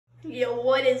Yo,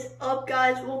 what is up,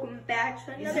 guys? Welcome back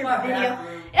to another video.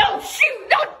 Bathroom. Oh shoot!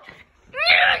 No,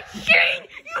 Shane,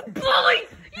 you bully!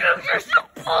 You're so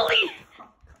bully!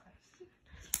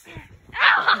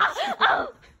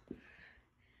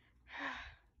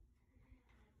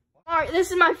 Alright, this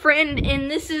is my friend,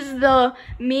 and this is the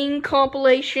mean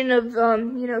compilation of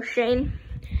Shane.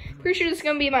 Pretty sure this is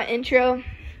gonna be my intro.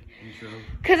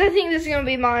 Cause I think this is gonna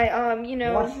be my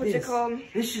Watch what's it called?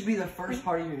 This should be the first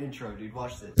part of your intro, dude.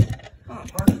 Watch this. Oh.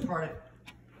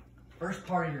 First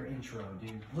part of your intro,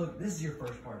 dude. Look, this is your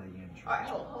first part of the intro. Alright,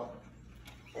 hold on.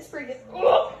 That's pretty good.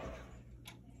 Oh.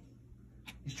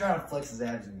 He's trying to flex his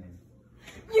abs again.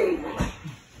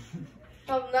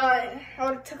 I'm not. I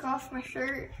would have took off my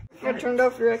shirt. I turned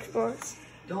off your Xbox.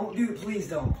 Don't, dude. Please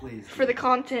don't, please. For the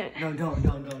content. No.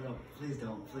 Please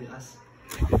don't, please.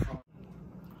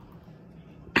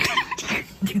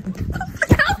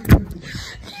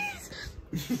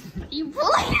 You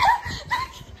bully!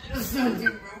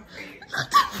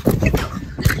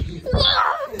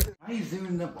 Why are you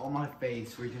zooming up on my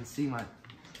face where you can see my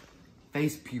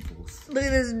face pupils? Look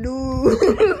at this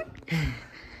dude.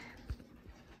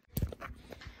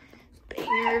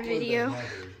 Banger video.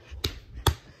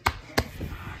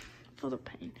 For the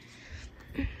pain.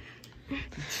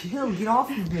 Chill, get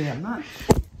off of me. I'm not.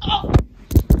 Oh.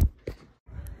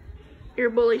 You're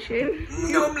a bully, Shane.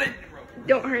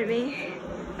 Don't hurt me.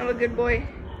 I'm a good boy.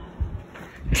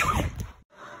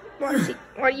 Why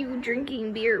are you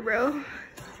drinking beer, bro?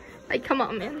 Like, come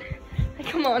on, man. Like,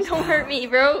 come on, don't hurt me,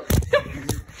 bro.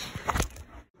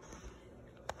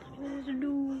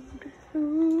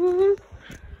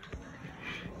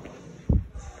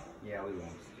 Yeah, we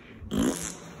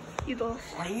lost. You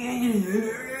lost. How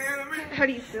How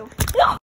do you feel?